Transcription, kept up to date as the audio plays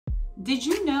Did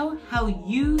you know how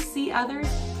you see others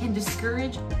can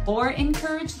discourage or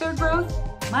encourage their growth?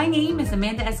 My name is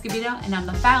Amanda Escobedo, and I'm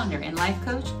the founder and life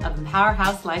coach of Empower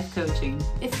House Life Coaching.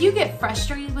 If you get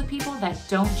frustrated with people that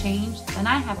don't change, then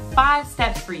I have 5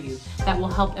 steps for you that will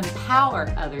help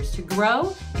empower others to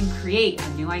grow and create a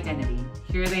new identity.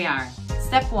 Here they are.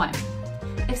 Step 1.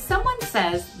 If someone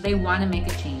says they want to make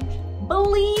a change,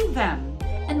 believe them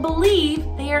and believe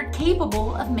they are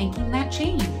capable of making that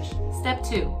change. Step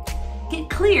 2. Get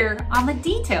clear on the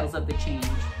details of the change.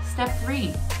 Step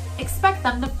 3. Expect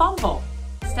them to fumble.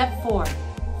 Step 4.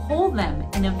 Hold them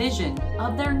in a vision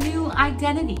of their new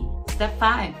identity. Step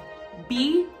 5.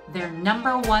 Be their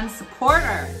 #1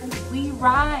 supporter. We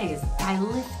rise by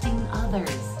lifting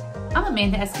others. I'm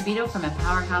Amanda Escobedo from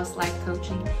Empower House Life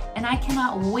Coaching, and I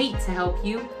cannot wait to help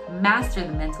you master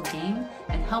the mental game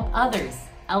and help others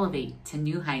elevate to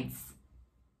new heights.